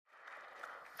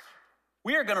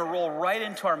We are going to roll right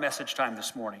into our message time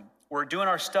this morning. We're doing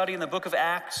our study in the book of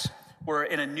Acts. We're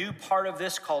in a new part of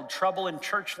this called Trouble in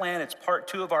Churchland. It's part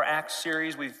 2 of our Acts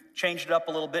series. We've changed it up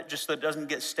a little bit just so it doesn't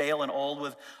get stale and old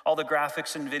with all the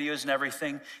graphics and videos and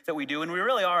everything that we do. And we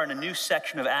really are in a new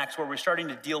section of Acts where we're starting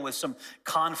to deal with some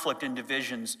conflict and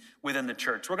divisions within the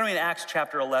church. We're going to be in Acts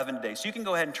chapter 11 today. So you can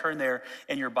go ahead and turn there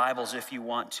in your Bibles if you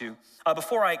want to.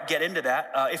 Before I get into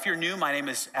that, if you're new, my name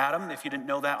is Adam. If you didn't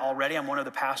know that already, I'm one of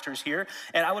the pastors here.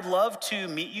 And I would love to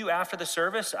meet you after the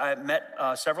service. I met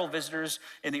several visitors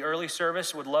in the early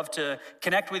service. Would love to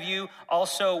connect with you.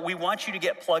 Also, we want you to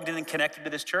get plugged in and connected to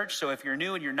this church. So if you're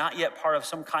new and you're not yet part of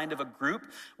some kind of a group,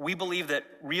 we believe that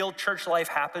real church life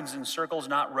happens in circles,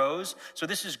 not rows. So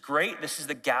this is great. This is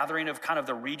the gathering of kind of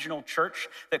the regional church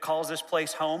that calls this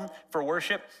place home for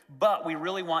worship. But we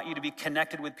really want you to be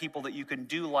connected with people that you can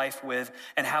do life with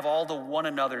and have all the one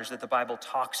another's that the Bible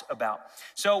talks about.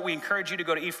 So we encourage you to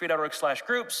go to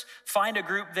efree.org/groups, find a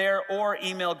group there, or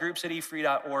email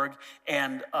groups@efree.org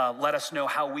and let us know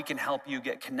how we can help you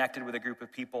get connected with a group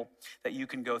of people that you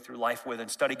can go through life with and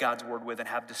study God's word with and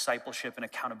have discipleship and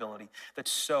accountability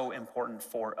that's so important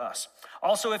for us.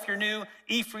 Also, if you're new,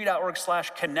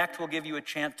 efree.org/connect will give you a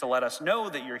chance to let us know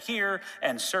that you're here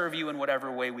and serve you in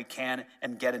whatever way we can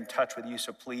and get in touch with you.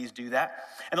 So please do that.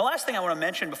 And the last thing I want to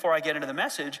mention before I get into the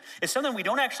message is something we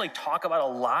don't actually talk about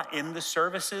a lot in the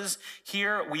services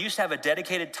here. We used to have a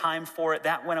dedicated time for it.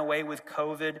 That went away with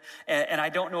COVID. And I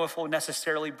don't know if we'll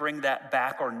necessarily bring that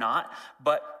back or not,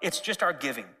 but it's just our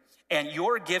giving. And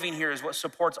your giving here is what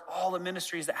supports all the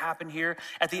ministries that happen here.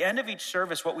 At the end of each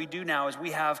service, what we do now is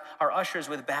we have our ushers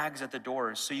with bags at the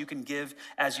doors so you can give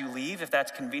as you leave if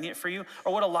that's convenient for you.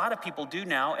 Or what a lot of people do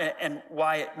now, and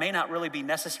why it may not really be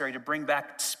necessary to bring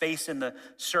back space in the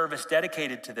service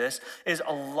dedicated to this, is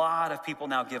a lot of people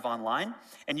now give online.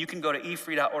 And you can go to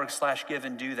efree.org/give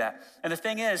and do that. And the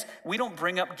thing is, we don't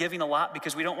bring up giving a lot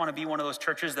because we don't want to be one of those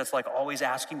churches that's like always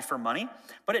asking for money.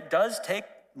 But it does take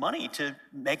money to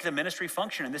make the ministry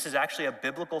function. And this is actually a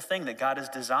biblical thing that God has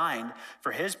designed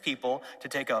for his people to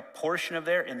take a portion of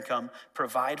their income,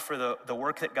 provide for the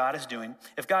work that God is doing.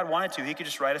 If God wanted to, he could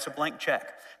just write us a blank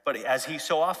check. But as he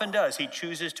so often does, he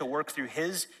chooses to work through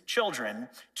his children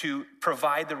to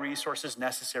provide the resources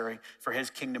necessary for his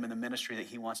kingdom and the ministry that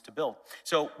he wants to build.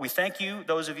 So we thank you,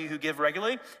 those of you who give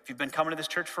regularly. If you've been coming to this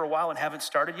church for a while and haven't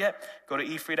started yet, go to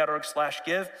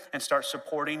efree.org/give and start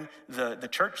supporting the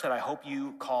church that I hope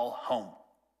you call home.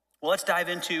 Well, let's dive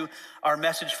into our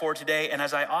message for today. And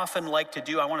as I often like to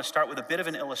do, I want to start with a bit of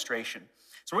an illustration.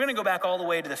 So we're going to go back all the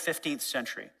way to the 15th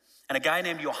century. And a guy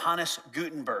named Johannes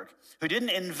Gutenberg, who didn't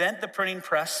invent the printing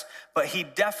press, but he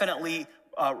definitely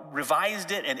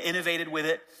revised it and innovated with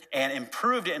it and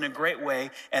improved it in a great way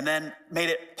and then made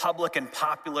it public and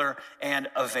popular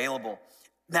and available.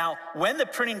 Now, when the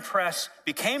printing press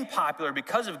became popular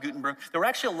because of Gutenberg, there were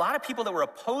actually a lot of people that were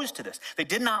opposed to this. They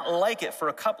did not like it for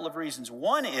a couple of reasons.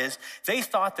 One is they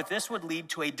thought that this would lead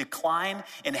to a decline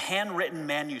in handwritten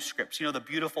manuscripts, you know, the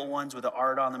beautiful ones with the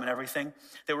art on them and everything.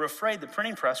 They were afraid the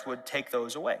printing press would take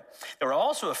those away. They were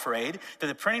also afraid that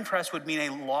the printing press would mean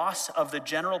a loss of the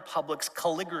general public's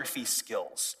calligraphy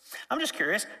skills. I'm just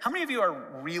curious, how many of you are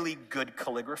really good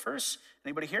calligraphers?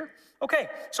 Anybody here?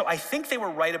 Okay, so I think they were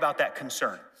right about that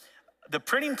concern. The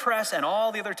printing press and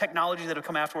all the other technology that have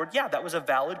come afterward, yeah, that was a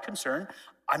valid concern.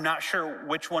 I'm not sure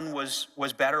which one was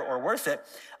better or worth it.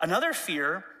 Another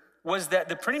fear was that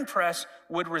the printing press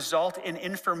would result in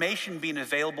information being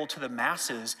available to the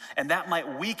masses, and that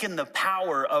might weaken the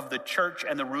power of the church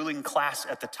and the ruling class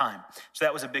at the time. So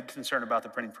that was a big concern about the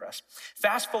printing press.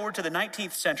 Fast forward to the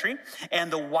 19th century, and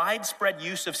the widespread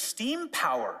use of steam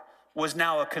power was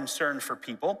now a concern for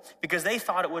people because they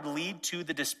thought it would lead to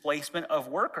the displacement of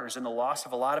workers and the loss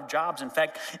of a lot of jobs. In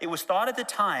fact, it was thought at the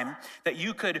time that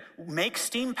you could make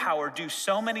steam power do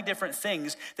so many different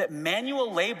things that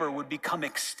manual labor would become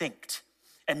extinct.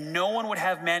 And no one would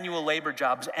have manual labor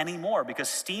jobs anymore because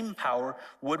steam power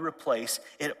would replace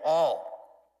it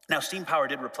all. Now, steam power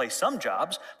did replace some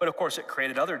jobs, but of course it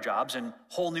created other jobs and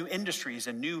whole new industries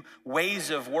and new ways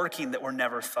of working that were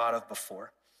never thought of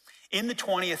before. In the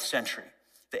 20th century,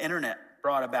 the internet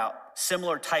brought about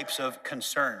similar types of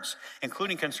concerns,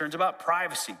 including concerns about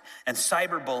privacy and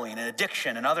cyberbullying and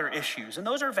addiction and other issues. And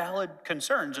those are valid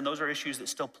concerns, and those are issues that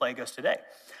still plague us today.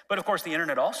 But of course, the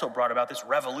internet also brought about this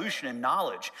revolution in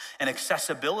knowledge and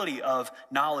accessibility of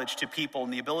knowledge to people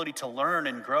and the ability to learn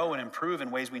and grow and improve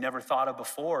in ways we never thought of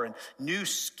before, and new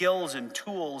skills and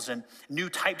tools and new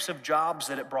types of jobs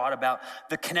that it brought about,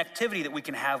 the connectivity that we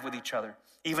can have with each other,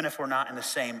 even if we're not in the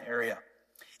same area.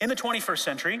 In the 21st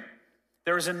century,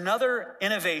 there is another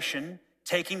innovation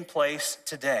taking place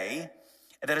today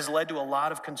that has led to a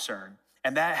lot of concern,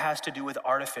 and that has to do with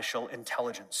artificial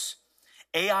intelligence.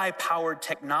 AI-powered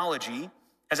technology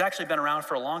has actually been around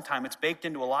for a long time. It's baked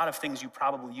into a lot of things you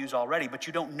probably use already, but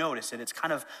you don't notice it. It's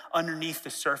kind of underneath the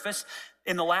surface.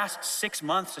 In the last 6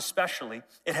 months especially,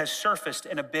 it has surfaced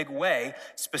in a big way,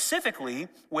 specifically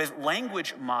with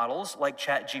language models like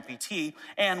ChatGPT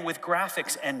and with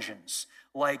graphics engines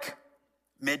like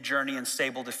Midjourney and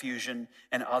Stable Diffusion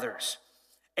and others.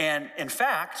 And in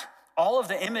fact, all of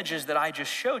the images that I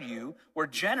just showed you were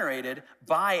generated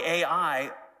by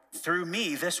AI through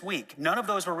me this week. None of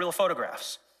those were real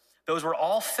photographs. Those were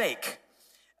all fake.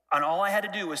 And all I had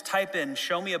to do was type in,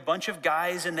 show me a bunch of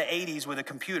guys in the 80s with a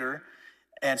computer,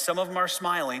 and some of them are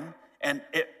smiling, and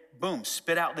it, boom,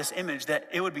 spit out this image that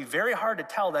it would be very hard to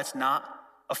tell that's not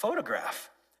a photograph.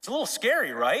 It's a little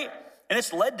scary, right? And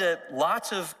it's led to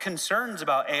lots of concerns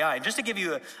about AI. Just to give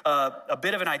you a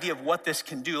bit of an idea of what this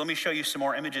can do, let me show you some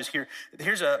more images here.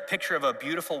 Here's a picture of a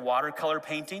beautiful watercolor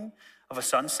painting of a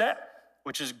sunset,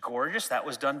 which is gorgeous. That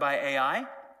was done by AI.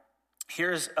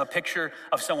 Here's a picture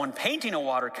of someone painting a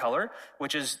watercolor,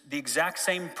 which is the exact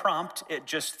same prompt. It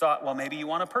just thought, well, maybe you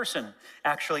want a person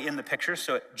actually in the picture,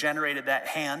 so it generated that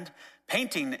hand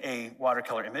painting a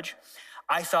watercolor image.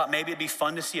 I thought maybe it'd be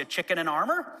fun to see a chicken in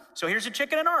armor, so here's a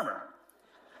chicken in armor.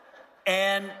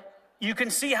 And you can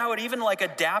see how it even like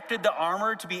adapted the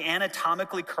armor to be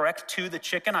anatomically correct to the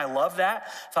chicken. I love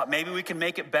that. Thought maybe we can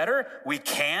make it better. We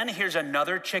can. Here's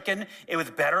another chicken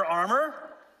with better armor.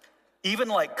 Even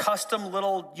like custom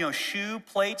little, shoe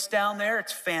plates down there.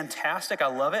 It's fantastic.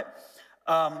 I love it.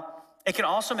 It can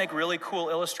also make really cool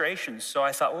illustrations. So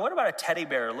I thought, well, what about a teddy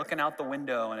bear looking out the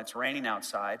window and it's raining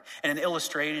outside, and an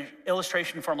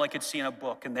illustration form like you'd see in a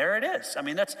book, and there it is. I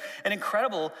mean, that's an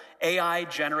incredible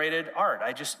AI-generated art.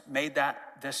 I just made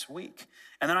that this week.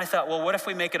 And then I thought, well, what if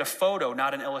we make it a photo,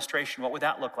 not an illustration? What would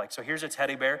that look like? So here's a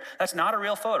teddy bear. That's not a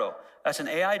real photo. That's an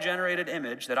AI-generated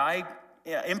image that I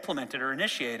implemented or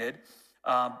initiated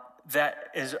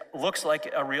that looks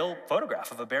like a real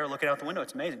photograph of a bear looking out the window.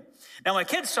 It's amazing. Now, my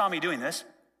kids saw me doing this.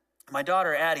 My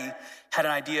daughter, Addie, had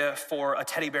an idea for a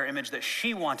teddy bear image that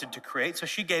she wanted to create, so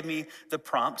she gave me the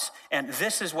prompts, and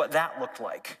this is what that looked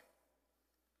like.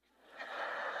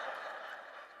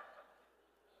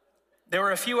 There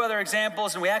were a few other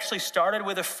examples, and we actually started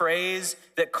with a phrase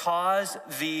that caused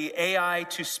the AI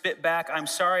to spit back, "I'm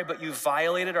sorry, but you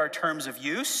violated our terms of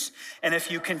use, and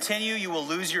if you continue, you will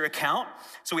lose your account."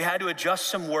 So we had to adjust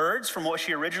some words from what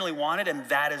she originally wanted, and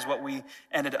that is what we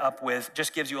ended up with.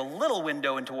 Just gives you a little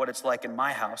window into what it's like in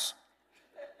my house.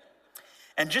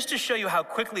 And just to show you how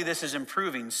quickly this is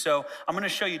improving, so I'm going to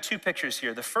show you two pictures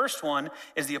here. The first one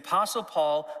is the Apostle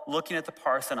Paul looking at the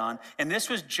Parthenon, and this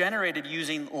was generated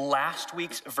using last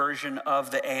week's version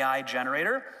of the AI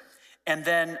generator. And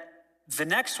then the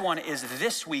next one is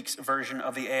this week's version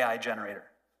of the AI generator.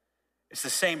 It's the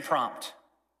same prompt.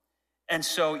 And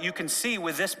so you can see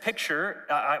with this picture,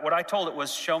 what I told it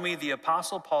was, show me the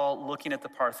Apostle Paul looking at the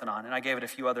Parthenon. And I gave it a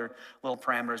few other little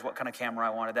parameters, what kind of camera I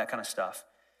wanted, that kind of stuff.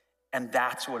 And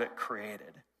that's what it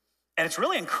created. And it's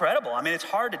really incredible. I mean, it's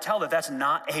hard to tell that that's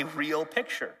not a real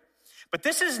picture. But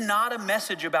this is not a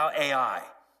message about AI.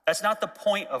 That's not the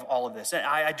point of all of this. And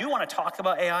I do want to talk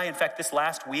about AI. In fact, this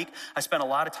last week, I spent a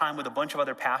lot of time with a bunch of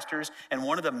other pastors, and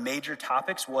one of the major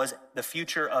topics was the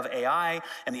future of AI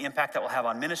and the impact that will have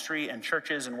on ministry and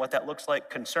churches and what that looks like,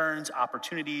 concerns,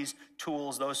 opportunities,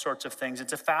 tools, those sorts of things.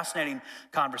 It's a fascinating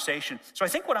conversation. So I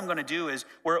think what I'm going to do is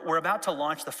we're about to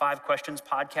launch the 5 Questions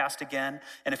podcast again,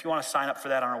 and if you want to sign up for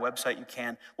that on our website, you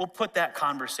can. We'll put that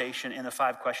conversation in the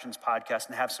 5 Questions podcast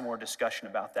and have some more discussion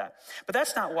about that. But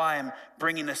that's not why I'm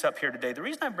bringing this up here today. The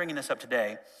reason I'm bringing this up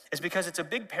today is because it's a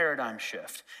big paradigm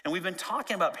shift. And we've been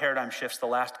talking about paradigm shifts the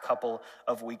last couple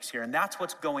of weeks here. And that's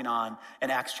what's going on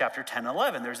in Acts chapter 10 and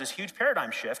 11. There's this huge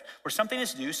paradigm shift where something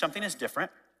is new, something is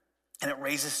different, and it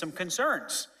raises some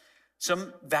concerns.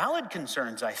 Some valid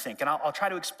concerns, I think. And I'll try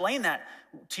to explain that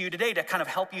to you today to kind of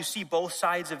help you see both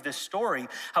sides of this story,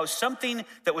 how something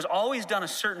that was always done a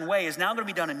certain way is now going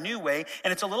to be done a new way,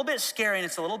 and it's a little bit scary and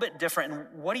it's a little bit different.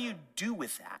 And what do you do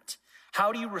with that?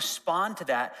 How do you respond to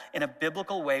that in a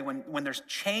biblical way when there's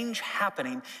change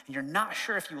happening and you're not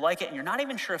sure if you like it and you're not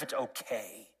even sure if it's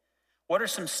okay? What are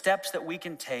some steps that we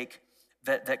can take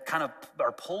that kind of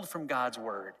are pulled from God's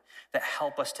word that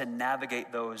help us to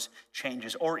navigate those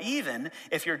changes? Or even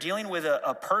if you're dealing with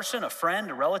a person, a friend,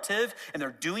 a relative, and they're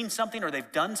doing something or they've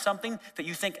done something that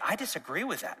you think, I disagree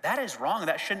with that. That is wrong.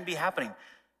 That shouldn't be happening.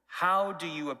 How do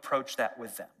you approach that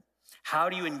with them? How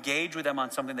do you engage with them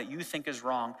on something that you think is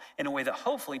wrong in a way that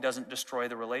hopefully doesn't destroy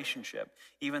the relationship,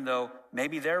 even though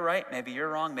maybe they're right, maybe you're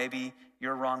wrong, maybe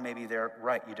you're wrong, maybe they're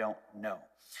right, you don't know.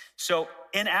 So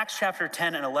in Acts chapter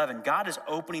 10 and 11, God is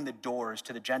opening the doors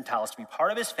to the Gentiles to be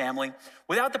part of his family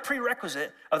without the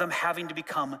prerequisite of them having to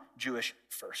become Jewish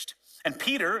first. And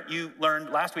Peter, you learned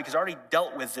last week, has already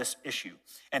dealt with this issue.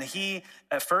 And he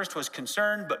at first was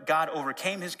concerned, but God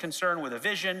overcame his concern with a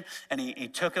vision, and he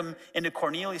took him into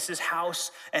Cornelius'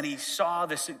 house, and he saw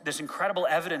this incredible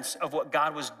evidence of what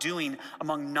God was doing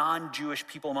among non-Jewish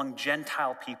people, among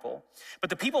Gentile people. But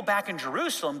the people back in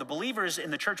Jerusalem, the believers in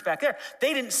the church back there,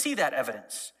 they didn't see that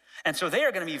evidence. And so they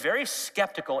are going to be very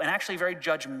skeptical and actually very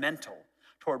judgmental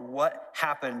toward what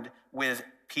happened with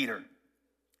Peter. In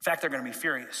fact, they're going to be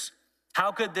furious.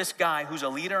 How could this guy who's a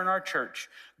leader in our church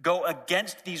go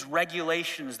against these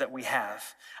regulations that we have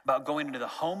about going into the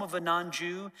home of a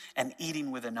non-Jew and eating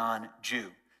with a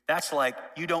non-Jew? That's like,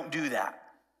 you don't do that.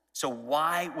 So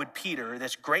why would Peter,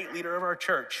 this great leader of our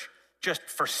church, just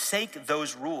forsake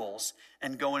those rules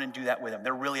and go in and do that with them?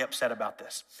 They're really upset about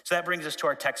this. So that brings us to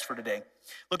our text for today.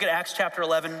 Look at Acts chapter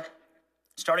 11,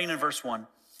 starting in verse 1.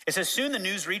 It says, soon the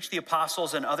news reached the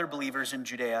apostles and other believers in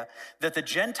Judea that the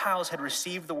Gentiles had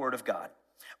received the word of God.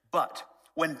 But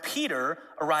when Peter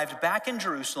arrived back in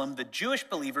Jerusalem, the Jewish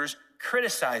believers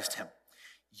criticized him.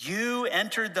 You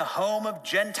entered the home of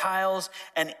Gentiles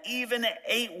and even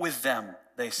ate with them,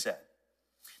 they said.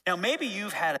 Now, maybe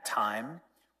you've had a time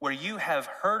where you have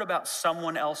heard about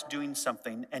someone else doing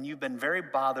something and you've been very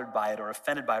bothered by it or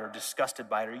offended by it or disgusted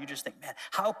by it, or you just think, man,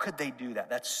 how could they do that?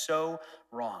 That's so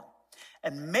wrong.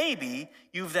 And maybe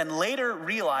you've then later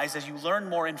realized as you learn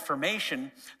more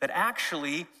information that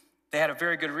actually they had a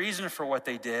very good reason for what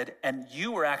they did and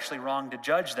you were actually wrong to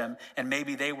judge them and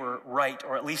maybe they were right,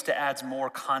 or at least it adds more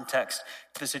context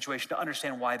to the situation to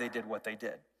understand why they did what they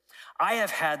did. I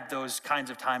have had those kinds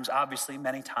of times, obviously,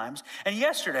 many times. And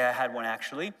yesterday I had one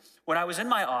actually when I was in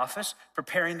my office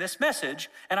preparing this message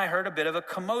and I heard a bit of a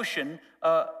commotion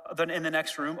in the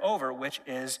next room over, which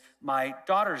is my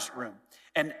daughter's room.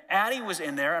 And Addie was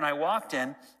in there and I walked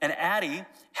in and Addie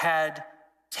had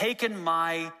taken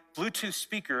my Bluetooth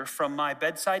speaker from my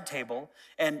bedside table,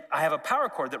 and I have a power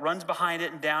cord that runs behind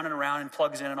it and down and around and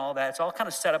plugs in and all that. It's all kind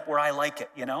of set up where I like it,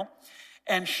 you know?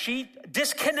 And she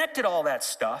disconnected all that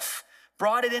stuff,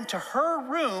 brought it into her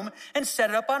room and set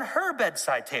it up on her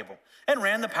bedside table and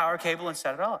ran the power cable and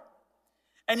set it up.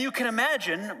 And you can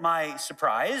imagine my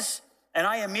surprise, and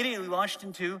I immediately launched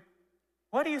into,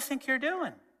 what do you think you're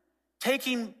doing?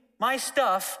 Taking my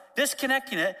stuff,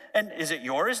 disconnecting it, and is it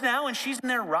yours now? And she's in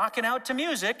there rocking out to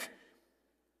music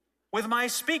with my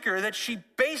speaker that she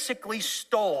basically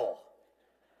stole.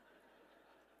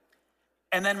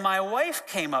 And then my wife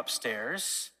came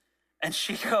upstairs and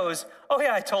she goes, oh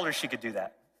yeah, I told her she could do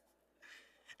that.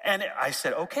 And I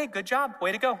said, okay, good job,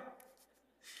 way to go.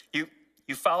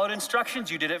 You followed instructions,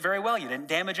 you did it very well. You didn't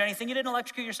damage anything, you didn't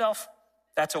electrocute yourself.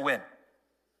 That's a win.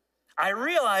 I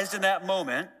realized in that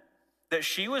moment that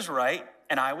she was right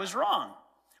and I was wrong.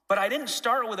 But I didn't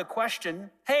start with a question,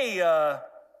 hey,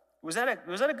 was that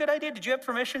a good idea? Did you have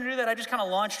permission to do that? I just kind of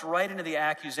launched right into the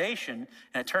accusation,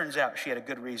 and it turns out she had a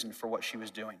good reason for what she was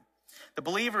doing. The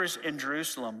believers in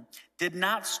Jerusalem did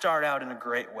not start out in a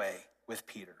great way with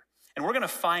Peter. And we're going to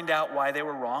find out why they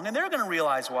were wrong, and they're going to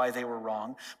realize why they were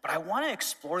wrong. But I want to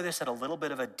explore this at a little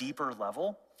bit of a deeper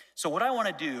level. So what I want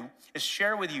to do is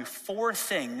share with you 4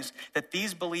 things that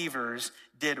these believers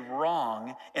did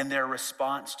wrong in their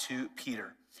response to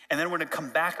Peter. And then we're going to come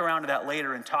back around to that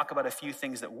later and talk about a few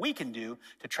things that we can do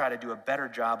to try to do a better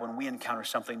job when we encounter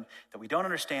something that we don't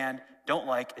understand, don't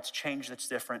like, it's change that's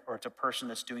different, or it's a person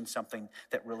that's doing something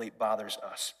that really bothers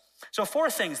us. So 4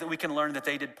 things that we can learn that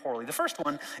they did poorly. The first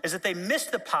one is that they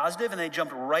missed the positive and they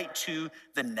jumped right to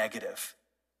the negative.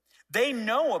 They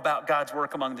know about God's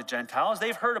work among the Gentiles.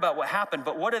 They've heard about what happened,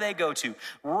 but what do they go to?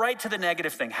 Right to the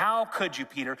negative thing. How could you,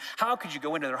 Peter? How could you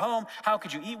go into their home? How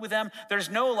could you eat with them? There's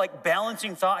no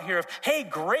balancing thought here of, hey,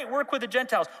 great work with the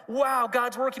Gentiles. Wow,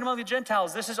 God's working among the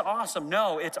Gentiles. This is awesome.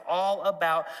 No, it's all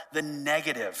about the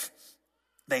negative.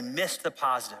 They missed the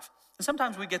positive. And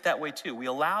sometimes we get that way too. We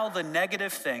allow the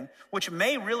negative thing, which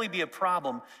may really be a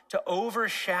problem, to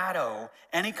overshadow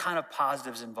any kind of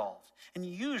positives involved. And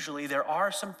usually there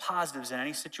are some positives in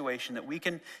any situation that we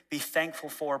can be thankful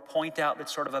for, point out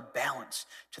that's sort of a balance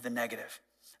to the negative.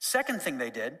 Second thing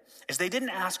they did is they didn't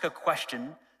ask a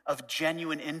question of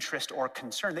genuine interest or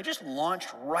concern. They just launched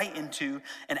right into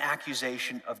an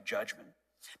accusation of judgment.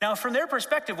 Now, from their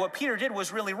perspective, what Peter did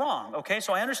was really wrong, okay?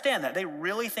 So I understand that. They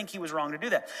really think he was wrong to do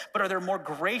that. But are there more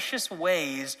gracious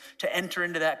ways to enter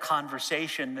into that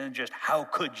conversation than just, how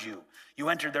could you? You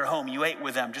entered their home, you ate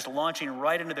with them, just launching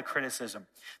right into the criticism.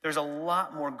 There's a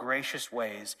lot more gracious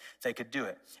ways they could do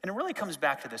it. And it really comes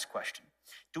back to this question.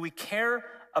 Do we care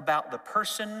about the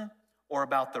person or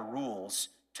about the rules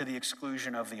to the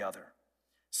exclusion of the other?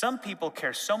 Some people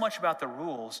care so much about the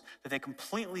rules that they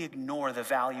completely ignore the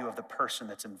value of the person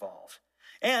that's involved.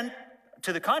 And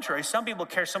to the contrary, some people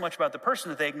care so much about the person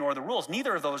that they ignore the rules.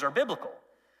 Neither of those are biblical.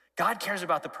 God cares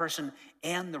about the person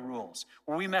and the rules.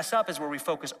 Where we mess up is where we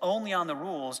focus only on the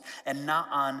rules and not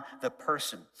on the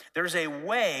person. There's a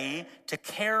way to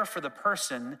care for the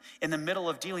person in the middle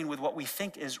of dealing with what we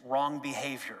think is wrong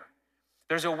behavior.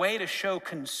 There's a way to show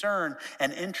concern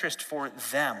and interest for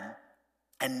them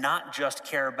and not just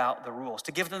care about the rules,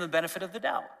 to give them the benefit of the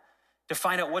doubt, to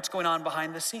find out what's going on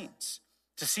behind the scenes,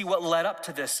 to see what led up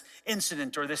to this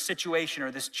incident or this situation or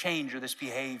this change or this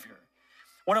behavior.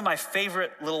 One of my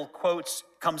favorite little quotes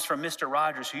comes from Mr.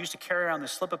 Rogers, who used to carry around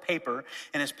this slip of paper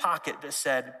in his pocket that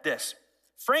said this: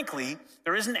 "Frankly,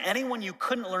 there isn't anyone you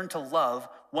couldn't learn to love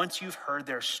once you've heard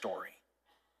their story."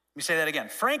 Let me say that again.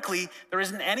 Frankly, there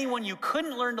isn't anyone you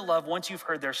couldn't learn to love once you've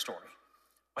heard their story.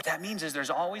 What that means is there's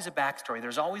always a backstory,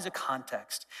 there's always a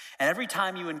context. And every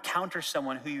time you encounter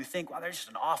someone who you think, wow, they're just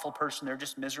an awful person, they're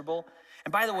just miserable.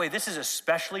 And by the way, this is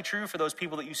especially true for those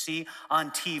people that you see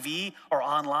on TV or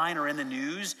online or in the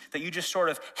news that you just sort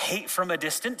of hate from a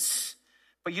distance,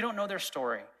 but you don't know their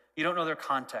story. You don't know their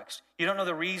context. You don't know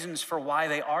the reasons for why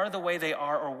they are the way they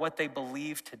are or what they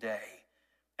believe today.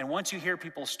 And once you hear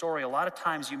people's story, a lot of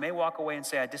times you may walk away and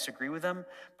say, I disagree with them,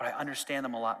 but I understand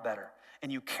them a lot better.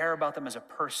 And you care about them as a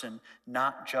person,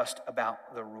 not just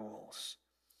about the rules.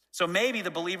 So maybe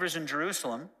the believers in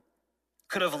Jerusalem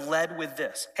could have led with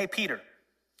this. Hey, Peter,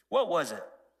 what was it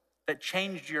that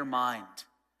changed your mind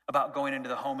about going into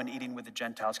the home and eating with the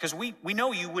Gentiles? Because we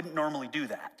know you wouldn't normally do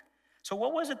that. So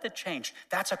what was it that changed?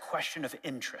 That's a question of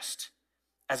interest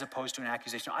as opposed to an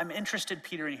accusation. I'm interested,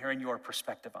 Peter, in hearing your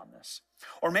perspective on this.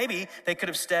 Or maybe they could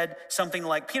have said something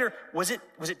like, Peter, was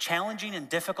it challenging and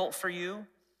difficult for you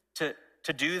to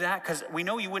do that? Because we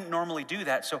know you wouldn't normally do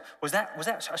that. So was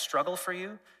that a struggle for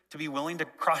you to be willing to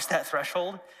cross that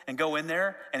threshold and go in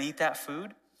there and eat that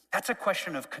food? That's a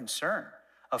question of concern,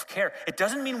 of care. It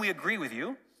doesn't mean we agree with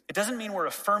you. It doesn't mean we're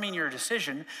affirming your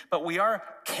decision, but we are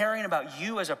caring about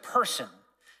you as a person,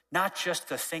 not just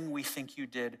the thing we think you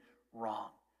did wrong.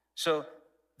 So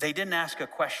they didn't ask a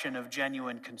question of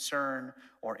genuine concern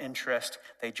or interest.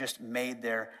 They just made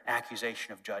their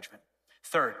accusation of judgment.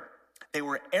 Third, they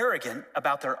were arrogant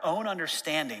about their own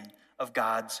understanding of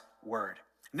God's word.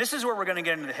 And this is where we're going to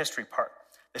get into the history part.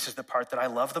 This is the part that I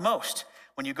love the most.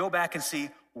 When you go back and see,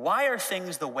 why are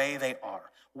things the way they are?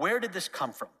 Where did this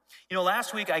come from? You know,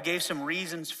 last week I gave some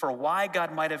reasons for why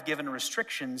God might have given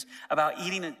restrictions about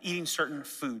eating certain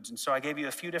foods. And so I gave you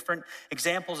a few different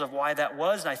examples of why that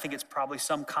was. And I think it's probably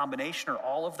some combination or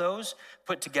all of those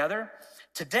put together.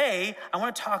 Today, I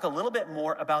want to talk a little bit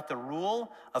more about the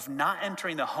rule of not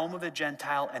entering the home of the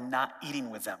Gentile and not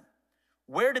eating with them.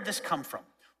 Where did this come from?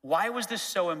 Why was this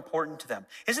so important to them?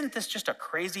 Isn't this just a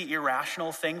crazy,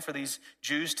 irrational thing for these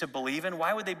Jews to believe in?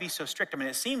 Why would they be so strict? I mean,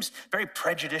 it seems very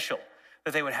prejudicial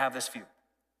that they would have this view.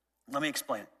 Let me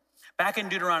explain it. Back in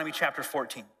Deuteronomy chapter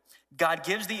 14, God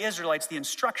gives the Israelites the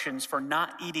instructions for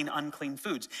not eating unclean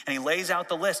foods. And he lays out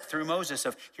the list through Moses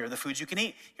of, here are the foods you can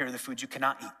eat, here are the foods you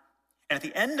cannot eat. And at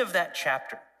the end of that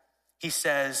chapter, he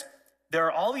says, there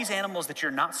are all these animals that you're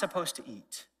not supposed to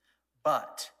eat,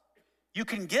 but you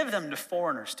can give them to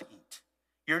foreigners to eat.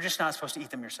 You're just not supposed to eat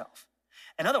them yourself.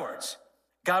 In other words,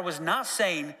 God was not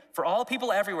saying for all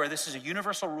people everywhere, this is a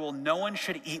universal rule, no one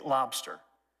should eat lobster.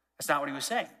 That's not what he was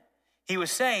saying. He was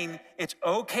saying it's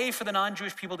okay for the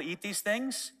non-Jewish people to eat these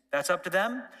things. That's up to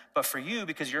them. But for you,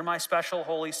 because you're my special,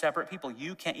 holy, separate people,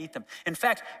 you can't eat them. In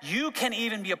fact, you can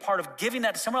even be a part of giving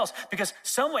that to someone else, because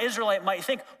some Israelite might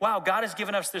think, wow, God has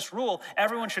given us this rule.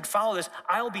 Everyone should follow this.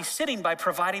 I'll be sitting by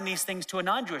providing these things to a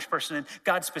non-Jewish person. And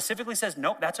God specifically says,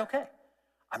 nope, that's okay.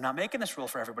 I'm not making this rule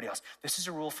for everybody else. This is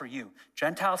a rule for you.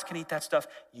 Gentiles can eat that stuff.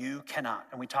 You cannot.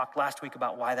 And we talked last week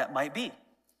about why that might be.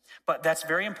 But that's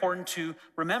very important to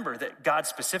remember that God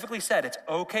specifically said it's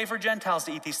okay for Gentiles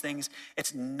to eat these things.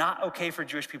 It's not okay for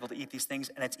Jewish people to eat these things.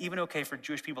 And it's even okay for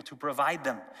Jewish people to provide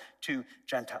them to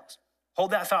Gentiles.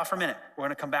 Hold that thought for a minute. We're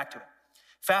going to come back to it.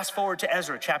 Fast forward to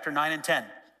Ezra chapter 9 and 10.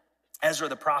 Ezra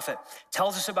the prophet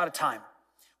tells us about a time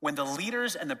when the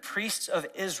leaders and the priests of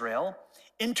Israel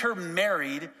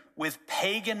intermarried with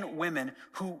pagan women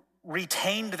who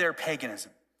retained their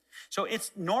paganism. So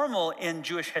it's normal in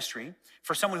Jewish history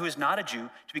for someone who is not a Jew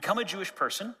to become a Jewish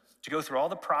person, to go through all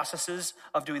the processes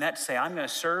of doing that, to say, I'm going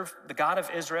to serve the God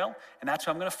of Israel, and that's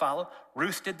who I'm going to follow.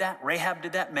 Ruth did that. Rahab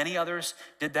did that. Many others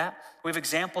did that. We have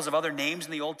examples of other names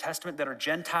in the Old Testament that are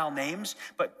Gentile names,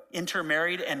 but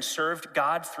intermarried and served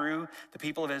God through the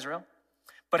people of Israel.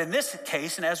 But in this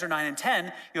case, in Ezra 9 and 10,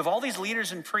 you have all these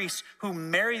leaders and priests who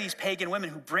marry these pagan women,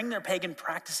 who bring their pagan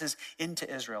practices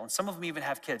into Israel. And some of them even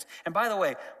have kids. And by the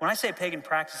way, when I say pagan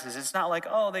practices, it's not like,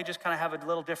 oh, they just kind of have a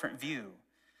little different view.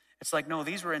 It's like, no,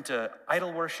 these were into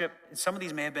idol worship. Some of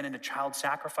these may have been into child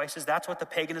sacrifices. That's what the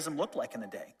paganism looked like in the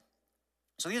day.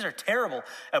 So these are terrible,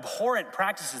 abhorrent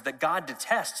practices that God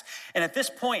detests. And at this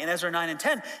point in Ezra 9 and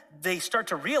 10, they start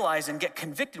to realize and get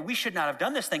convicted, we should not have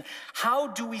done this thing. How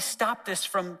do we stop this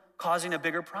from causing a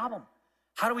bigger problem?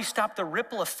 How do we stop the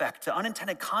ripple effect, the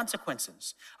unintended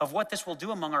consequences of what this will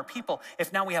do among our people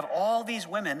if now we have all these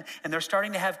women and they're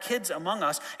starting to have kids among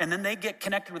us, and then they get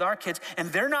connected with our kids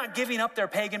and they're not giving up their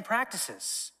pagan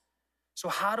practices? So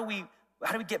how do we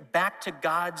get back to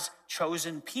God's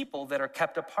chosen people that are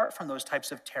kept apart from those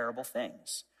types of terrible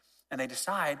things? And they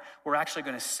decide, we're actually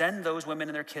going to send those women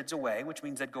and their kids away, which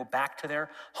means they'd go back to their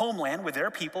homeland with their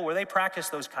people where they practice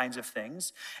those kinds of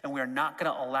things. And we are not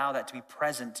going to allow that to be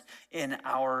present in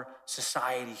our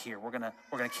society here. We're going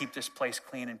to keep this place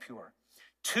clean and pure.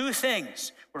 Two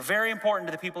things were very important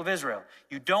to the people of Israel.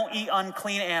 You don't eat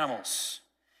unclean animals,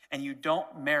 and you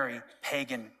don't marry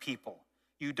pagan people.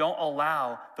 You don't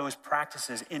allow those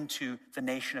practices into the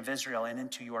nation of Israel and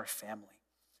into your family.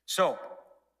 So,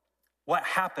 what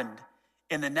happened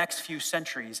in the next few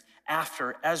centuries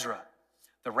after Ezra?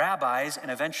 The rabbis and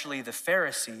eventually the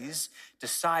Pharisees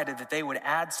decided that they would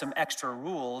add some extra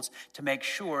rules to make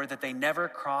sure that they never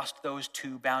crossed those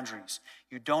two boundaries.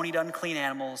 You don't eat unclean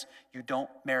animals, you don't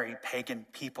marry pagan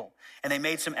people. And they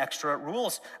made some extra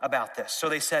rules about this. So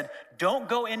they said, don't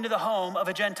go into the home of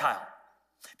a Gentile.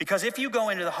 Because if you go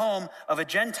into the home of a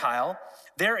Gentile,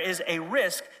 there is a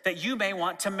risk that you may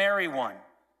want to marry one.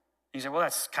 You say, well,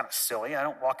 that's kind of silly. I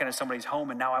don't walk into somebody's home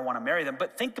and now I want to marry them.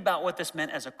 But think about what this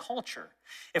meant as a culture.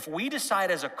 If we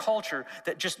decide as a culture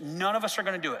that just none of us are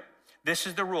going to do it, this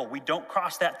is the rule. We don't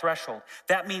cross that threshold.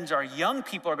 That means our young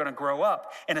people are going to grow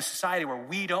up in a society where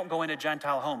we don't go into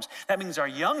Gentile homes. That means our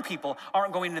young people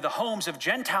aren't going into the homes of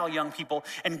Gentile young people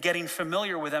and getting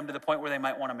familiar with them to the point where they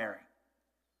might want to marry.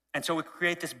 And so we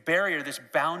create this barrier, this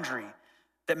boundary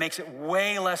that makes it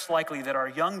way less likely that our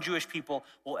young Jewish people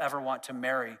will ever want to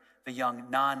marry the young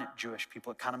non-Jewish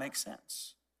people. It kind of makes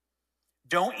sense.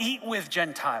 Don't eat with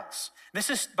Gentiles. This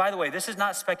is, by the way, this is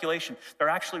not speculation. There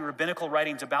are actually rabbinical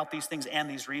writings about these things and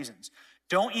these reasons.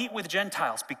 Don't eat with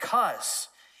Gentiles, because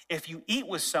if you eat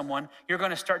with someone, you're going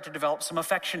to start to develop some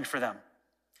affection for them.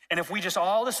 And if we just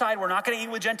all decide we're not going to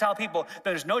eat with Gentile people,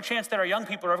 then there's no chance that our young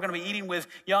people are ever going to be eating with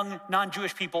young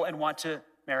non-Jewish people and want to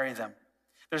marry them.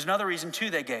 There's another reason too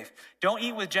they gave. Don't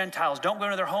eat with Gentiles. Don't go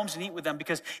into their homes and eat with them,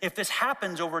 because if this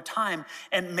happens over time,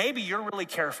 and maybe you're really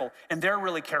careful and they're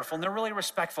really careful and they're really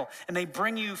respectful and they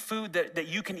bring you food that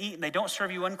you can eat and they don't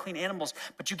serve you unclean animals,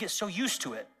 but you get so used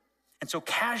to it and so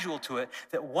casual to it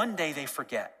that one day they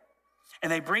forget.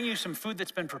 And they bring you some food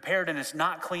that's been prepared and it's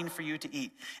not clean for you to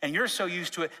eat. And you're so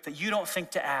used to it that you don't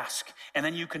think to ask, and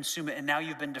then you consume it and now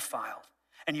you've been defiled.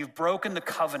 And you've broken the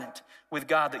covenant with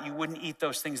God that you wouldn't eat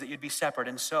those things, that you'd be separate.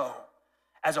 And so,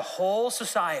 as a whole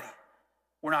society,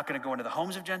 we're not going to go into the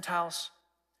homes of Gentiles.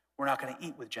 We're not going to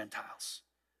eat with Gentiles.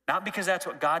 Not because that's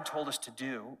what God told us to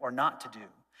do or not to do,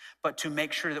 but to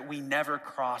make sure that we never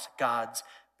cross God's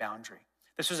boundary.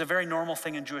 This was a very normal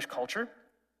thing in Jewish culture.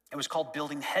 It was called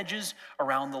building hedges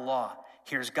around the law.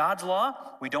 Here's God's law.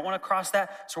 We don't want to cross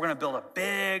that, so we're going to build a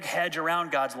big hedge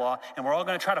around God's law, and we're all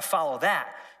going to try to follow that,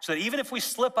 so that even if we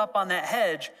slip up on that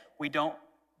hedge, we don't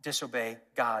disobey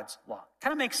God's law.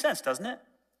 Kind of makes sense, doesn't it?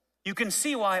 You can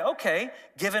see why, okay,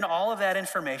 given all of that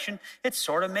information, it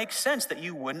sort of makes sense that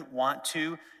you wouldn't want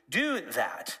to do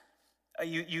that.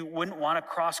 You wouldn't want to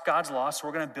cross God's law, so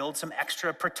we're going to build some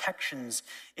extra protections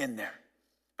in there.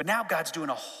 But now God's doing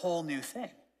a whole new thing.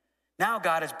 Now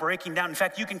God is breaking down. In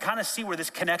fact, you can kind of see where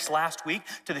this connects last week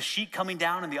to the sheep coming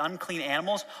down and the unclean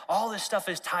animals. All this stuff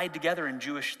is tied together in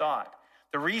Jewish thought.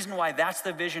 The reason why that's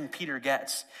the vision Peter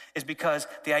gets is because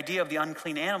the idea of the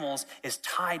unclean animals is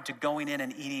tied to going in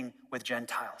and eating with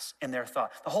Gentiles in their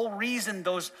thought. The whole reason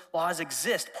those laws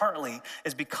exist partly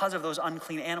is because of those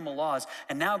unclean animal laws.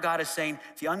 And now God is saying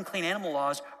the unclean animal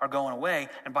laws are going away.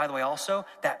 And by the way, also,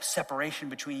 that separation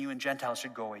between you and Gentiles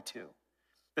should go away too.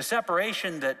 The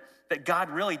separation that God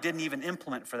really didn't even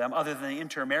implement for them, other than the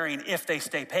intermarrying if they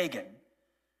stay pagan.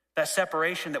 That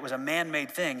separation that was a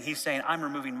man-made thing, he's saying, I'm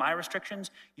removing my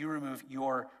restrictions, you remove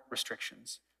your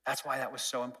restrictions. That's why that was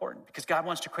so important, because God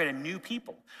wants to create a new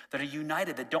people that are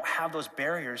united, that don't have those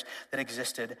barriers that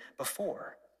existed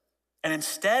before. And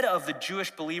instead of the Jewish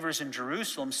believers in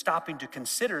Jerusalem stopping to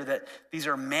consider that these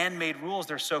are man-made rules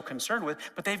they're so concerned with,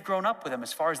 but they've grown up with them.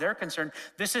 As far as they're concerned,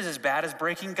 this is as bad as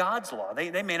breaking God's law.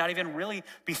 They may not even really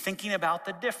be thinking about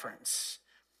the difference.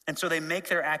 And so they make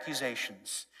their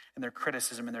accusations and their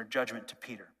criticism and their judgment to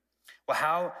Peter.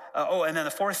 Well, and then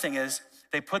the fourth thing is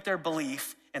they put their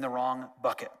belief in the wrong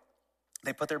bucket.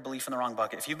 They put their belief in the wrong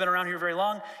bucket. If you've been around here very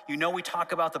long, you know we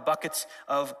talk about the buckets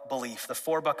of belief, the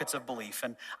 4 buckets of belief.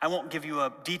 And I won't give you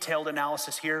a detailed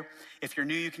analysis here. If you're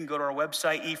new, you can go to our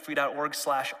website,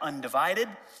 efree.org/undivided,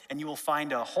 and you will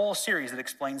find a whole series that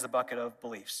explains the bucket of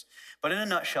beliefs. But in a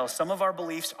nutshell, some of our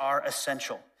beliefs are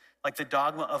essential, like the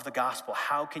dogma of the gospel.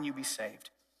 How can you be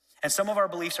saved? And some of our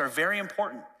beliefs are very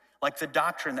important, like the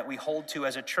doctrine that we hold to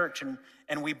as a church, and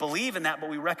we believe in that, but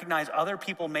we recognize other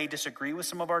people may disagree with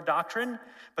some of our doctrine,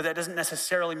 but that doesn't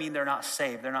necessarily mean they're not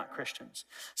saved, they're not Christians.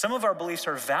 Some of our beliefs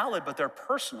are valid, but they're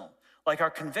personal, like our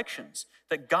convictions,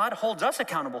 that God holds us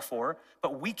accountable for,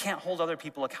 but we can't hold other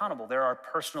people accountable. They're our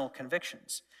personal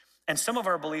convictions. And some of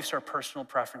our beliefs are personal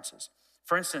preferences.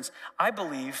 For instance, I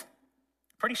believe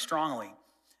pretty strongly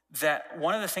that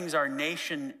one of the things our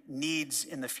nation needs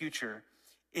in the future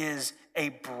is a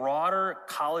broader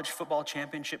college football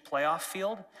championship playoff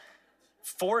field.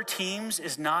 4 teams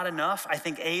is not enough. I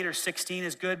think 8 or 16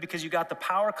 is good, because you got the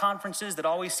power conferences that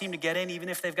always seem to get in, even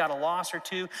if they've got a loss or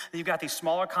two. Then you've got these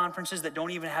smaller conferences that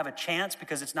don't even have a chance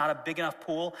because it's not a big enough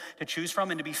pool to choose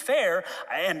from. And to be fair,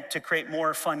 and to create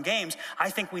more fun games, I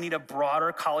think we need a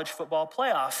broader college football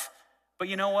playoff. But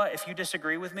you know what? If you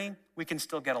disagree with me, we can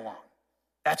still get along.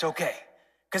 That's okay,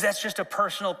 because that's just a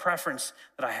personal preference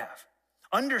that I have.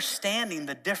 Understanding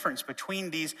the difference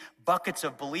between these buckets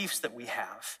of beliefs that we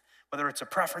have, whether it's a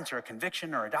preference or a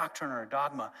conviction or a doctrine or a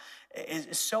dogma,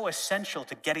 is so essential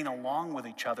to getting along with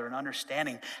each other and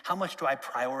understanding how much do I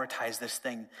prioritize this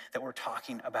thing that we're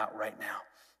talking about right now.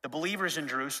 The believers in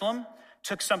Jerusalem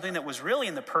took something that was really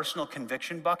in the personal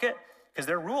conviction bucket, because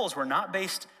their rules were not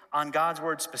based on God's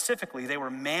word specifically. They were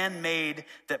man-made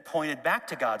that pointed back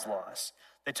to God's laws.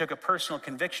 They took a personal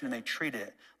conviction and they treated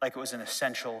it like it was an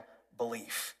essential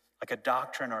belief, like a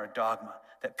doctrine or a dogma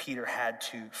that Peter had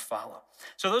to follow.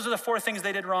 So those are the 4 things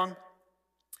they did wrong.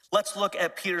 Let's look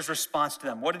at Peter's response to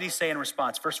them. What did he say in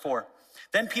response? Verse 4,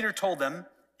 then Peter told them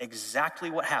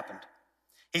exactly what happened.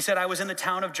 He said, I was in the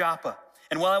town of Joppa,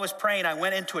 and while I was praying, I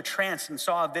went into a trance and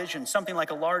saw a vision. Something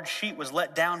like a large sheet was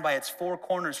let down by its 4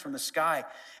 corners from the sky,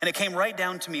 and it came right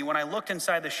down to me. When I looked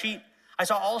inside the sheet, I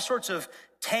saw all sorts of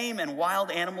tame and wild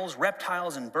animals,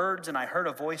 reptiles and birds, and I heard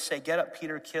a voice say, get up,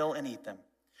 Peter, kill and eat them.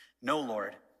 No,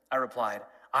 Lord, I replied,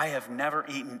 I have never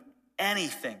eaten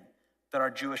anything that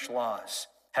our Jewish laws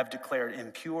have declared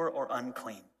impure or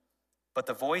unclean. But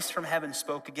the voice from heaven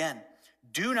spoke again,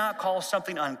 do not call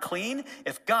something unclean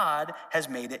if God has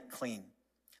made it clean.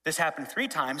 This happened 3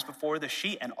 times before the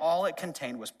sheet and all it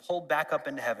contained was pulled back up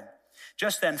into heaven.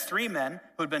 Just then, 3 men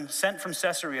who had been sent from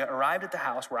Caesarea arrived at the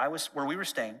house where we were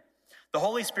staying. The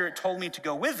Holy Spirit told me to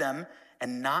go with them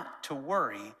and not to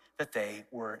worry that they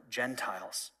were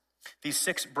Gentiles. These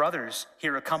 6 brothers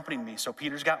here accompanied me, so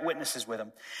Peter's got witnesses with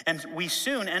him. And we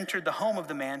soon entered the home of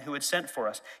the man who had sent for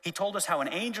us. He told us how an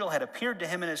angel had appeared to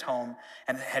him in his home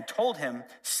and had told him,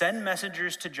 send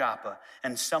messengers to Joppa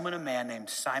and summon a man named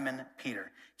Simon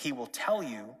Peter. He will tell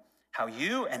you how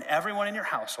you and everyone in your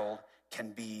household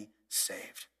can be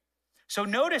saved. So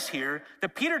notice here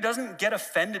that Peter doesn't get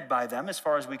offended by them, as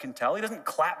far as we can tell. He doesn't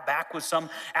clap back with some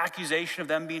accusation of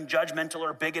them being judgmental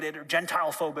or bigoted or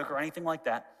Gentile phobic or anything like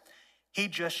that. He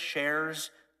just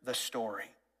shares the story.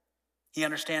 He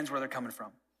understands where they're coming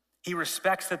from. He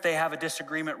respects that they have a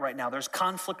disagreement right now. There's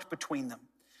conflict between them.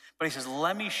 But he says,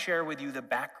 let me share with you the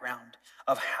background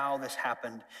of how this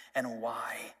happened and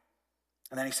why.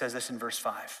 And then he says this in verse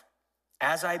 5.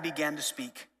 As I began to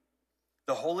speak,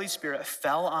 the Holy Spirit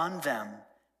fell on them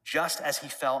just as he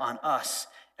fell on us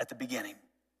at the beginning.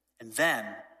 And then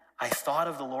I thought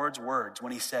of the Lord's words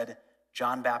when he said,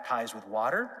 John baptized with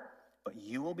water, but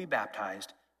you will be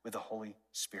baptized with the Holy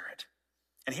Spirit.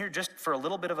 And here, just for a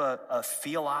little bit of a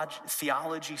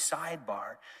theology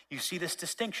sidebar, you see this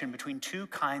distinction between 2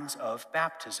 kinds of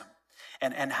baptism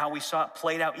and how we saw it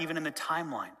played out even in the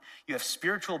timeline. You have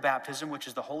spiritual baptism, which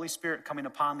is the Holy Spirit coming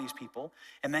upon these people,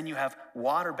 and then you have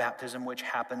water baptism, which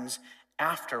happens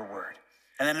afterward.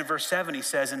 And then in verse 7, he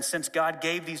says, and since God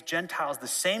gave these Gentiles the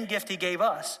same gift he gave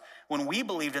us when we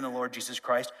believed in the Lord Jesus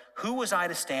Christ, who was I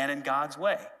to stand in God's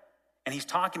way? And he's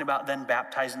talking about then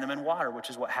baptizing them in water,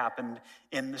 which is what happened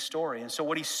in the story. And so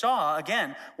what he saw,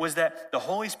 again, was that the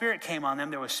Holy Spirit came on them.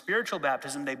 There was spiritual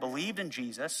baptism. They believed in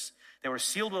Jesus. They were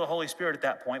sealed with the Holy Spirit at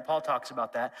that point. Paul talks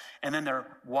about that. And then they're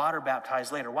water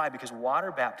baptized later. Why? Because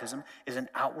water baptism is an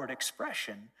outward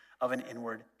expression of an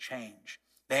inward change.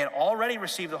 They had already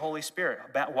received the Holy Spirit.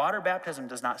 Water baptism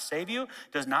does not save you,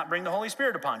 does not bring the Holy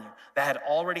Spirit upon you. That had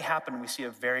already happened. We see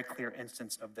a very clear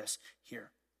instance of this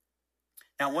here.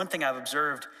 Now, one thing I've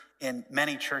observed in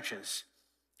many churches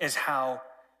is how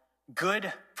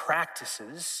good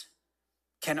practices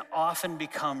can often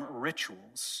become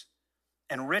rituals,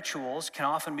 and rituals can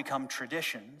often become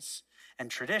traditions, and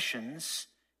traditions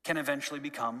can eventually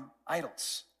become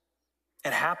idols.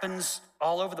 It happens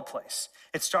all over the place.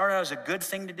 It started out as a good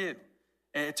thing to do.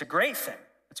 It's a great thing.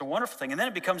 It's a wonderful thing. And then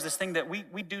it becomes this thing that we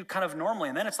do kind of normally.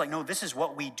 And then it's like, no, this is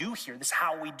what we do here. This is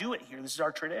how we do it here. This is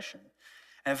our tradition.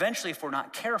 And eventually, if we're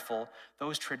not careful,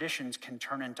 those traditions can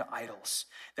turn into idols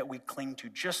that we cling to.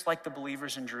 Just like the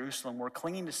believers in Jerusalem were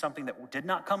clinging to something that did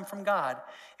not come from God.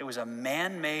 It was a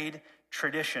man-made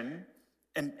tradition,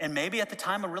 and maybe at the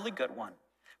time a really good one.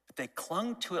 But they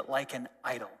clung to it like an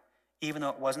idol, even though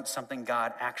it wasn't something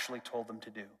God actually told them to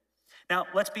do. Now,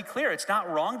 let's be clear. It's not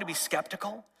wrong to be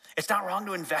skeptical. It's not wrong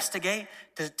to investigate,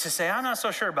 to say, I'm not so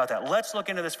sure about that. Let's look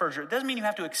into this further. It doesn't mean you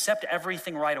have to accept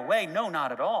everything right away. No,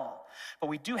 not at all. But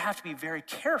we do have to be very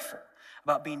careful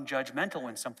about being judgmental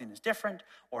when something is different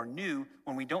or new,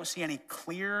 when we don't see any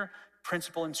clear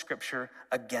principle in Scripture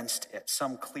against it,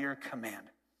 some clear command.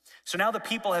 So now the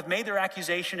people have made their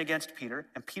accusation against Peter,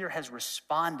 and Peter has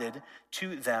responded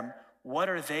to them. What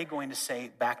are they going to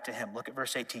say back to him? Look at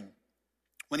verse 18.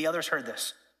 When the others heard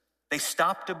this, they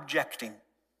stopped objecting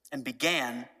and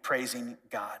began praising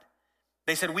God.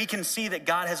 They said, we can see that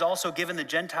God has also given the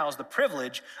Gentiles the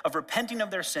privilege of repenting of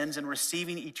their sins and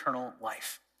receiving eternal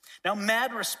life. Now,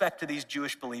 mad respect to these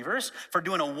Jewish believers for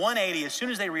doing a 180 as soon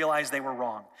as they realize they were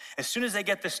wrong. As soon as they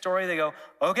get this story, they go,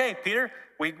 okay, Peter,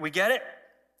 we get it.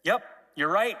 Yep, you're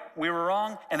right, we were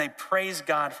wrong. And they praise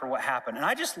God for what happened. And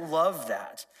I just love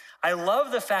that. I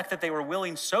love the fact that they were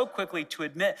willing so quickly to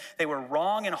admit they were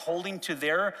wrong in holding to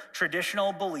their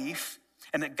traditional belief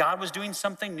and that God was doing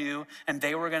something new and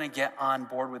they were going to get on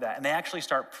board with that. And they actually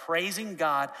start praising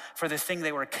God for the thing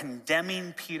they were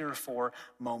condemning Peter for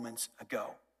moments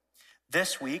ago.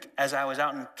 This week, as I was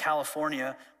out in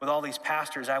California with all these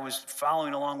pastors, I was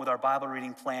following along with our Bible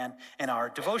reading plan and our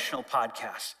devotional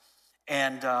podcast.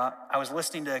 And I was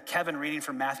listening to Kevin reading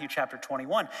from Matthew chapter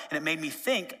 21, and it made me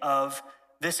think of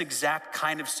this exact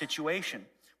kind of situation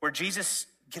where Jesus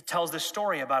tells this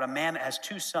story about a man that has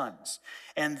two sons.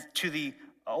 And to the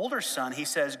older son, he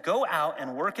says, go out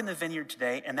and work in the vineyard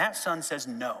today. And that son says,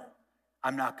 no,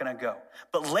 I'm not going to go.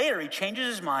 But later he changes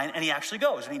his mind and he actually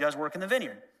goes and he does work in the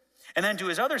vineyard. And then to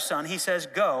his other son, he says,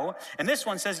 go. And this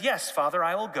one says, yes, Father,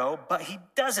 I will go. But he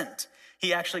doesn't.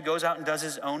 He actually goes out and does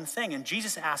his own thing. And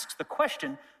Jesus asks the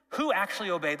question, who actually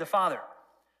obeyed the Father?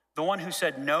 The one who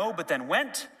said no, but then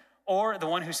went, or the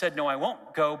one who said, no, I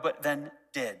won't go, but then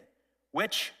did?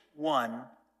 Which one?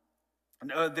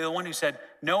 The one who said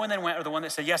no and then went, or the one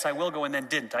that said, yes, I will go and then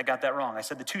didn't? I got that wrong. I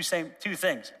said the two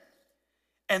things.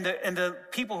 And the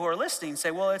people who are listening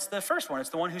say, well, it's the first one. It's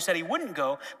the one who said he wouldn't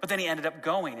go, but then he ended up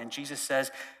going. And Jesus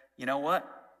says, you know what?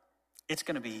 It's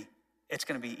going to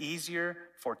be easier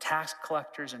for tax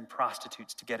collectors and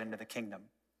prostitutes to get into the kingdom.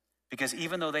 Because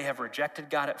even though they have rejected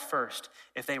God at first,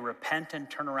 if they repent and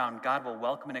turn around, God will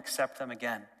welcome and accept them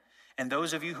again. And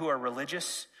those of you who are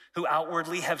religious, who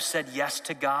outwardly have said yes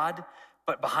to God,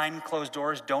 but behind closed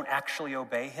doors don't actually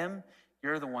obey him,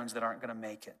 you're the ones that aren't going to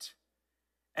make it.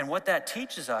 And what that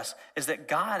teaches us is that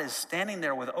God is standing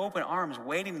there with open arms,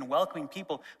 waiting and welcoming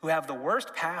people who have the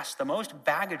worst past, the most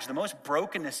baggage, the most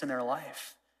brokenness in their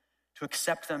life, to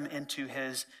accept them into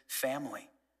his family.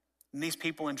 And these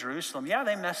people in Jerusalem, yeah,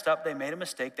 they messed up, they made a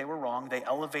mistake, they were wrong, they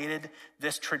elevated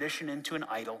this tradition into an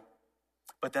idol,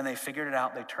 but then they figured it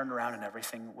out, they turned around and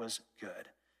everything was good.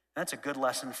 And that's a good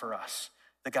lesson for us,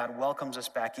 that God welcomes us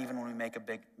back even when we make a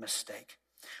big mistake.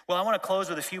 Well, I want to close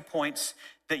with a few points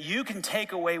that you can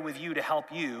take away with you to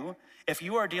help you if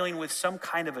you are dealing with some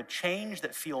kind of a change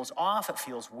that feels off, it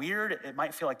feels weird, it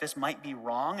might feel like this might be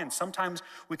wrong. And sometimes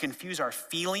we confuse our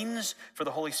feelings for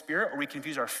the Holy Spirit, or we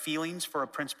confuse our feelings for a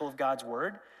principle of God's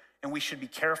word, and we should be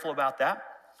careful about that.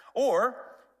 Or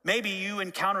maybe you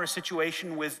encounter a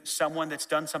situation with someone that's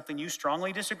done something you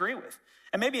strongly disagree with.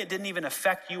 And maybe it didn't even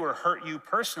affect you or hurt you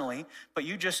personally, but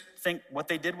you just think what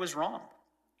they did was wrong,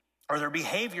 or their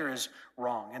behavior is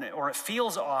wrong, or it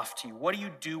feels off to you. What do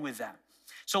you do with that?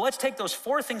 So let's take those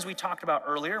 4 things we talked about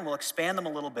earlier, and we'll expand them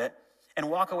a little bit, and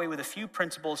walk away with a few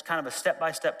principles, kind of a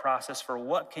step-by-step process for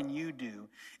what can you do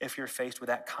if you're faced with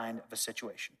that kind of a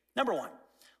situation. Number one,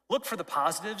 look for the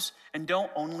positives and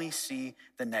don't only see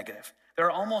the negative. There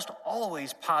are almost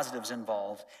always positives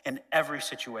involved in every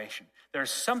situation. There's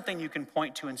something you can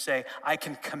point to and say, I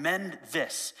can commend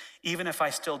this, even if I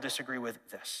still disagree with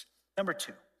this. Number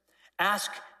two,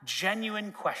 ask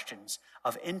genuine questions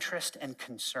of interest and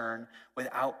concern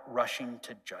without rushing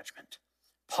to judgment.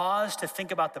 Pause to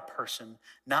think about the person,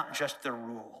 not just the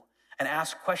rule, and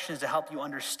ask questions to help you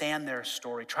understand their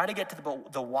story. Try to get to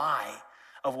the why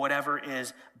of whatever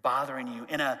is bothering you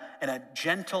in a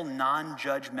gentle,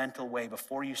 non-judgmental way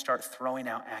before you start throwing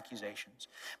out accusations.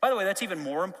 By the way, that's even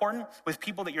more important with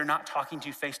people that you're not talking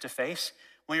to face to face.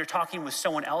 When you're talking with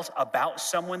someone else about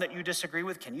someone that you disagree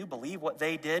with, can you believe what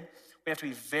they did? We have to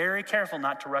be very careful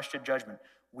not to rush to judgment.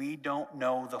 We don't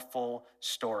know the full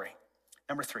story.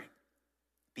 Number three,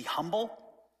 be humble,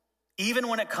 even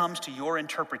when it comes to your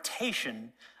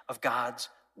interpretation of God's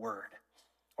word,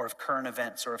 or of current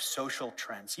events, or of social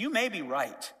trends. You may be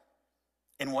right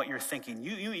in what you're thinking.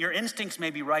 Your instincts may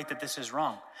be right that this is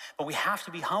wrong, but we have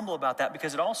to be humble about that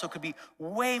because it also could be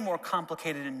way more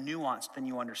complicated and nuanced than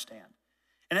you understand.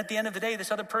 And at the end of the day,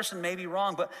 this other person may be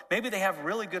wrong, but maybe they have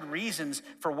really good reasons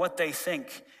for what they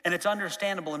think, and it's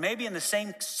understandable. And maybe in the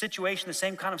same situation, the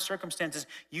same kind of circumstances,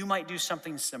 you might do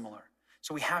something similar.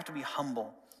 So we have to be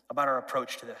humble about our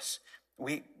approach to this.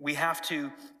 We have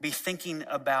to be thinking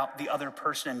about the other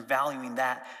person and valuing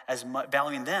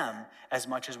them as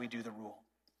much as we do the rule.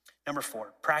 Number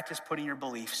four, practice putting your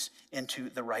beliefs into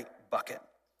the right bucket.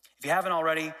 If you haven't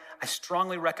already, I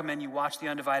strongly recommend you watch the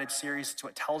Undivided series. It's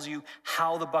what tells you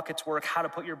how the buckets work, how to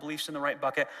put your beliefs in the right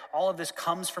bucket. All of this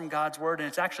comes from God's word, and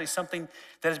it's actually something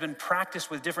that has been practiced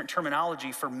with different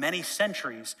terminology for many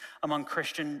centuries among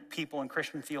Christian people and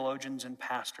Christian theologians and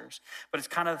pastors. But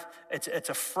it's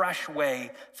a fresh way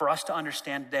for us to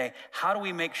understand today, how do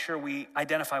we make sure we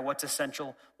identify what's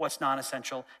essential, what's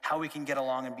non-essential, how we can get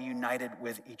along and be united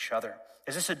with each other.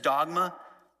 Is this a dogma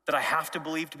that I have to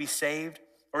believe to be saved?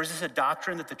 Or is this a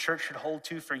doctrine that the church should hold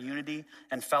to for unity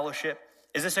and fellowship?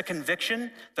 Is this a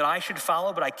conviction that I should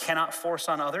follow but I cannot force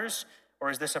on others? Or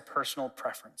is this a personal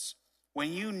preference?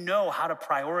 When you know how to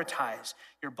prioritize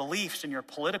your beliefs and your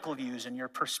political views and your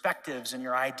perspectives and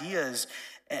your ideas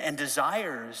and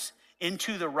desires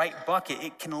into the right bucket,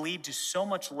 it can lead to so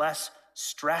much less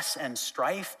stress and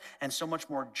strife and so much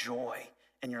more joy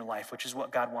in your life, which is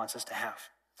what God wants us to have.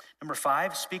 Number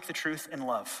five, speak the truth in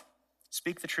love.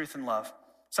 Speak the truth in love.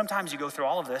 Sometimes you go through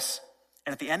all of this,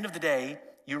 and at the end of the day,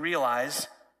 you realize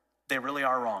they really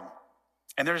are wrong.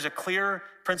 And there's a clear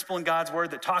principle in God's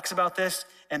word that talks about this,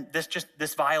 and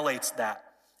this violates that.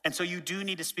 And so you do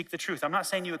need to speak the truth. I'm not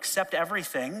saying you accept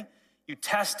everything. You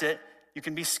test it. You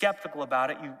can be skeptical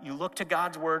about it. You look to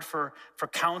God's word for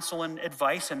counsel and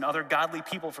advice and other godly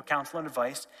people for counsel and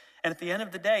advice. And at the end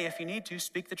of the day, if you need to,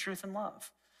 speak the truth in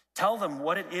love. Tell them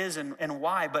what it is and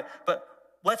why. But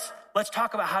let's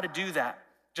talk about how to do that.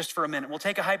 Just for a minute. We'll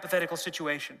take a hypothetical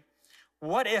situation.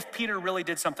 What if Peter really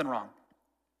did something wrong?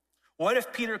 What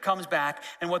if Peter comes back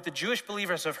and what the Jewish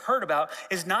believers have heard about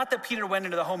is not that Peter went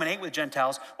into the home and ate with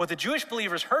Gentiles. What the Jewish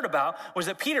believers heard about was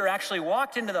that Peter actually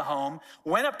walked into the home,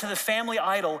 went up to the family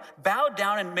idol, bowed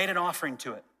down and made an offering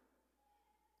to it.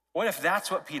 What if that's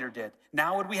what Peter did?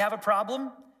 Now would we have a problem?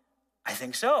 I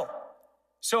think so.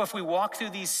 So if we walk through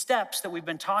these steps that we've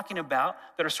been talking about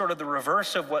that are sort of the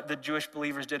reverse of what the Jewish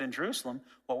believers did in Jerusalem,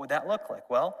 what would that look like?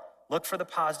 Well, look for the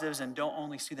positives and don't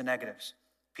only see the negatives.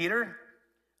 Peter,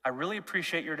 I really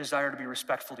appreciate your desire to be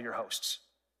respectful to your hosts.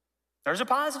 There's a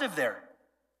positive there.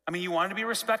 I mean, you wanted to be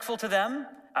respectful to them,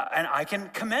 and I can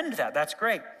commend that. That's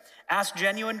great. Ask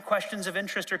genuine questions of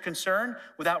interest or concern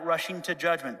without rushing to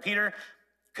judgment. Peter,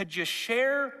 could you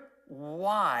share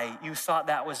why you thought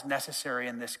that was necessary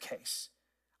in this case?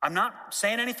 I'm not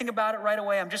saying anything about it right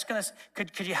away. I'm just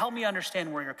could you help me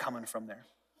understand where you're coming from there?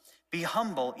 Be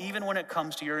humble even when it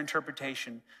comes to your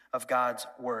interpretation of God's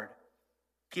word.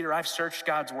 Peter, I've searched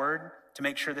God's word to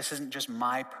make sure this isn't just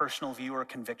my personal view or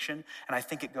conviction, and I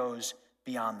think it goes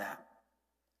beyond that.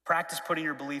 Practice putting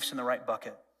your beliefs in the right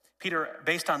bucket. Peter,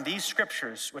 based on these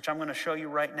scriptures, which I'm going to show you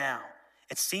right now,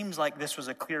 it seems like this was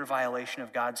a clear violation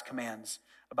of God's commands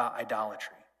about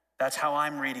idolatry. That's how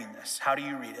I'm reading this. How do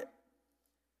you read it?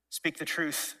 Speak the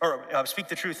truth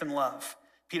in love.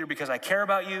 Peter, because I care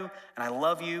about you and I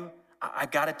love you, I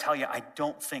got to tell you, I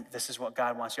don't think this is what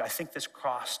God wants you. I think this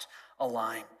crossed a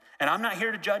line. And I'm not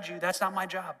here to judge you. That's not my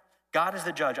job. God is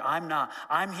the judge. I'm not.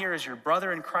 I'm here as your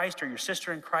brother in Christ or your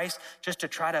sister in Christ just to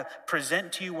try to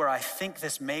present to you where I think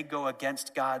this may go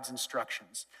against God's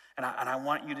instructions. And And I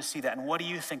want you to see that. And what do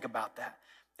you think about that?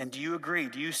 And do you agree?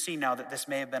 Do you see now that this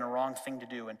may have been a wrong thing to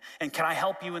do? And can I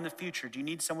help you in the future? Do you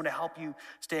need someone to help you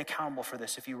stay accountable for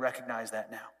this if you recognize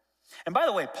that now? And by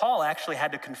the way, Paul actually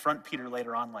had to confront Peter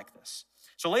later on like this.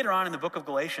 So later on in the book of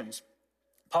Galatians,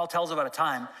 Paul tells about a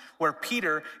time where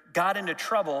Peter got into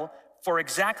trouble for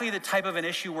exactly the type of an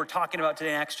issue we're talking about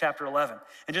today in Acts chapter 11.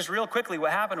 And just real quickly,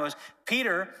 what happened was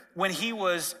Peter, when he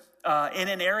was in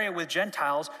an area with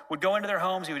Gentiles, would go into their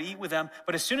homes, he would eat with them,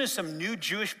 but as soon as some new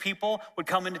Jewish people would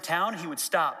come into town, he would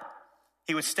stop.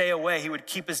 He would stay away, he would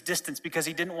keep his distance because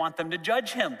he didn't want them to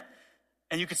judge him.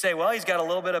 And you could say, well, he's got a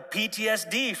little bit of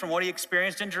PTSD from what he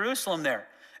experienced in Jerusalem there.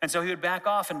 And so he would back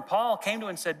off, and Paul came to him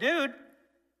and said, dude,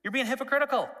 you're being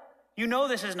hypocritical. You know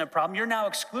this isn't a problem. You're now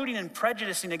excluding and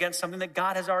prejudicing against something that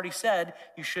God has already said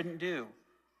you shouldn't do.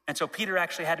 And so Peter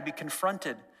actually had to be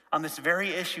confronted on this very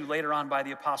issue later on by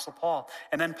the Apostle Paul.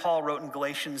 And then Paul wrote in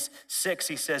Galatians 6,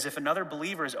 he says, if another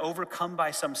believer is overcome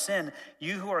by some sin,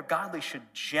 you who are godly should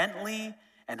gently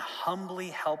and humbly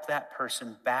help that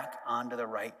person back onto the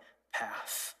right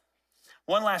path.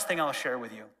 One last thing I'll share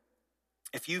with you.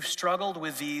 If you've struggled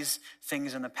with these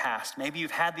things in the past, maybe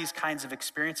you've had these kinds of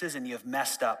experiences and you've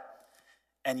messed up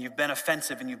and you've been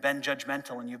offensive and you've been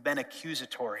judgmental and you've been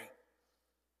accusatory,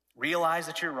 realize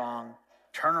that you're wrong,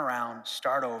 turn around,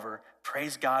 start over,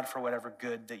 praise God for whatever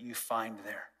good that you find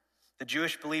there. The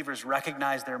Jewish believers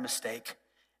recognized their mistake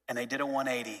and they did a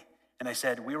 180 and they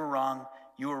said, we were wrong,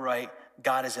 you were right,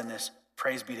 God is in this,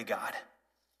 praise be to God.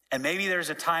 And maybe there's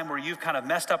a time where you've kind of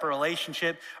messed up a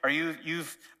relationship or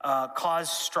you've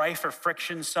caused strife or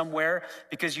friction somewhere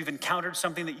because you've encountered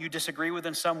something that you disagree with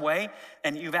in some way,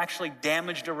 and you've actually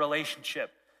damaged a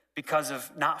relationship because of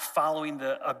not following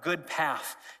a good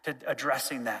path to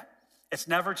addressing that. It's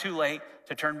never too late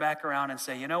to turn back around and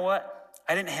say, you know what?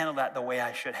 I didn't handle that the way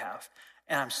I should have,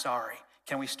 and I'm sorry.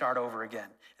 Can we start over again?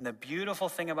 And the beautiful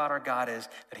thing about our God is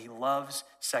that he loves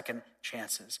second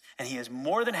chances. And he is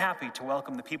more than happy to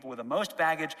welcome the people with the most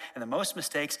baggage and the most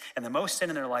mistakes and the most sin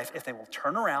in their life if they will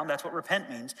turn around. That's what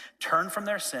repent means. Turn from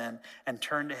their sin and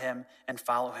turn to him and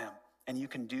follow him. And you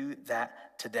can do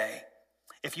that today.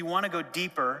 If you want to go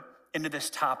deeper into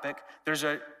this topic, there's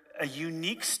a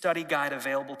unique study guide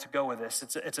available to go with this.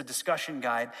 It's a discussion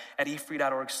guide at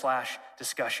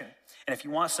efree.org/discussion. And if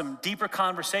you want some deeper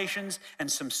conversations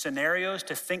and some scenarios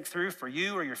to think through for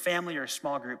you or your family or a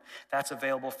small group, that's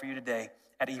available for you today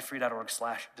at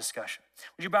efree.org/discussion.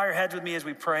 Would you bow your heads with me as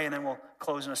we pray, and then we'll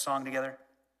close in a song together?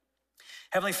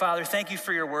 Heavenly Father, thank you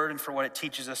for your word and for what it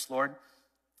teaches us, Lord.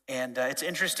 And it's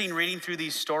interesting reading through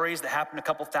these stories that happened a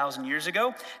couple thousand years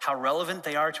ago, how relevant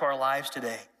they are to our lives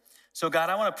today. So God,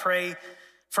 I want to pray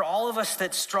for all of us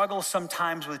that struggle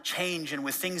sometimes with change and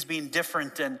with things being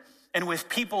different and with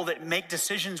people that make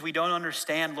decisions we don't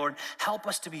understand. Lord, help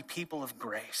us to be people of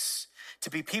grace, to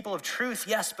be people of truth,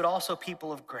 yes, but also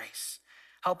people of grace.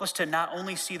 Help us to not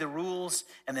only see the rules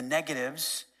and the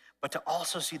negatives, but to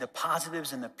also see the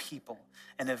positives in the people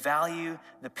and to value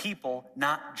the people,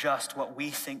 not just what we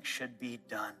think should be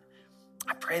done.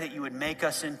 I pray that you would make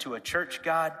us into a church,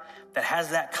 God, that has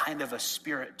that kind of a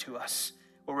spirit to us,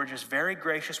 where we're just very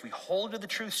gracious. We hold to the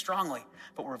truth strongly,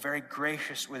 but we're very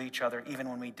gracious with each other, even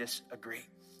when we disagree.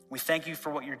 We thank you for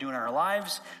what you're doing in our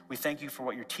lives. We thank you for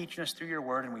what you're teaching us through your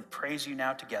word, and we praise you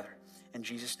now together. In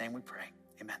Jesus' name we pray,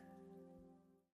 amen.